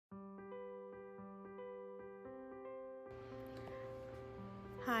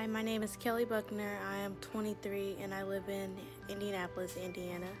Hi, my name is Kelly Buckner. I am 23 and I live in Indianapolis,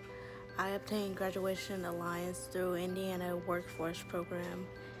 Indiana. I obtained Graduation Alliance through Indiana Workforce Program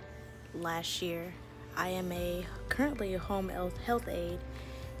last year. I am currently a home health aide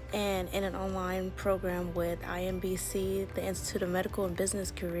and in an online program with IMBC, the Institute of Medical and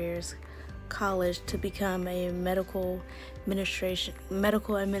Business Careers College, to become a medical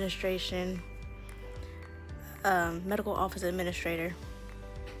office administrator.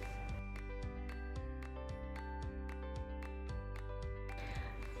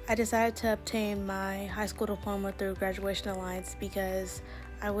 I decided to obtain my high school diploma through Graduation Alliance because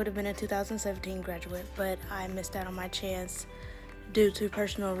I would have been a 2017 graduate, but I missed out on my chance due to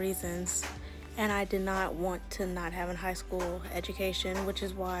personal reasons, and I did not want to not have a high school education, which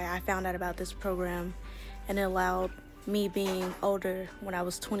is why I found out about this program, and it allowed me, being older when I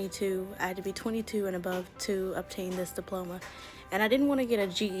was 22, I had to be 22 and above to obtain this diploma. And I didn't want to get a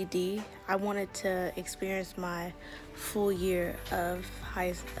GED. I wanted to experience my full year of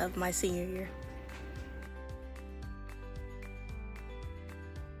my senior year.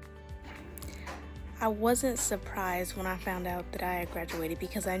 I wasn't surprised when I found out that I had graduated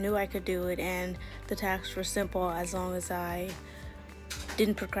because I knew I could do it, and the tasks were simple as long as I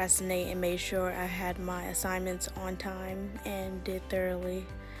didn't procrastinate and made sure I had my assignments on time and did thoroughly.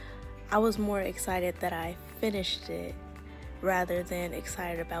 I was more excited that I finished it rather than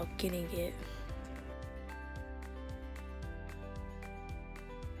excited about getting it.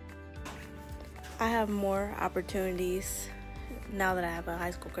 I have more opportunities now that I have a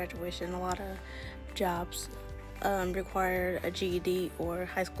high school graduation. A lot of jobs require a GED or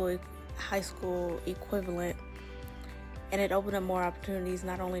high school equivalent, and it opened up more opportunities,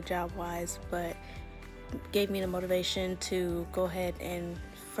 not only job-wise, but gave me the motivation to go ahead and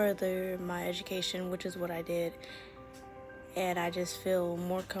further my education, which is what I did. And I just feel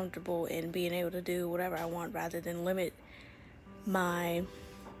more comfortable in being able to do whatever I want rather than limit my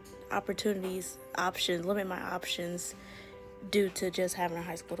options due to just having a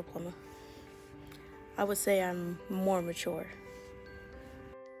high school diploma. I would say I'm more mature.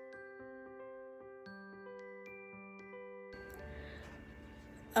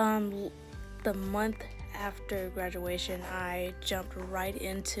 The month after graduation, I jumped right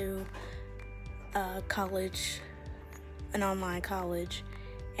into college, an online college,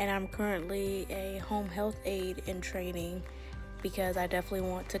 and I'm currently a home health aide in training because I definitely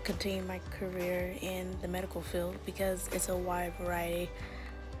want to continue my career in the medical field because it's a wide variety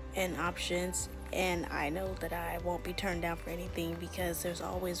and options, and I know that I won't be turned down for anything because there's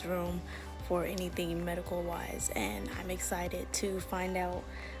always room for anything medical wise, and I'm excited to find out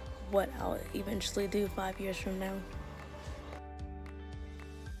what I'll eventually do 5 years from now.